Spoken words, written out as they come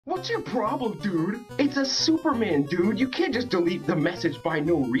What's your problem, dude? It's a Superman, dude. You can't just delete the message by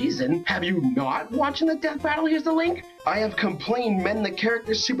no reason. Have you not watching the death battle? Here's the link. I have complained, men, the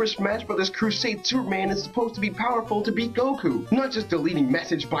character Super Smash Bros. Crusade Superman is supposed to be powerful to beat Goku. Not just deleting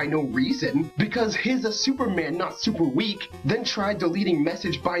message by no reason. Because he's a Superman, not super weak. Then try deleting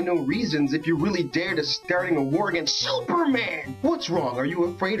message by no reasons if you really dare to starting a war against Superman. What's wrong? Are you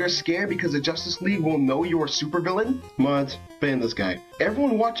afraid or scared because the Justice League will know you're a supervillain? Mods, ban this guy.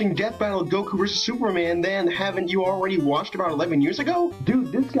 Everyone watching Death Battle Goku vs. Superman, then haven't you already watched about 11 years ago?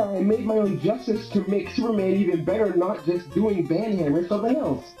 Dude, this guy made my own justice to make Superman even better, not just doing Banhammer, something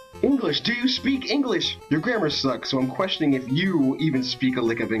else. English, do you speak English? Your grammar sucks, so I'm questioning if you even speak a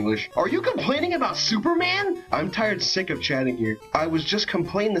lick of English. Are you complaining about Superman? I'm tired sick of chatting here. I was just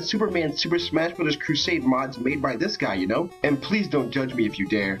complaining that Superman Super Smash Bros. Crusade mods made by this guy, you know? And please don't judge me if you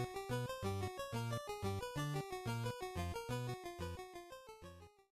dare.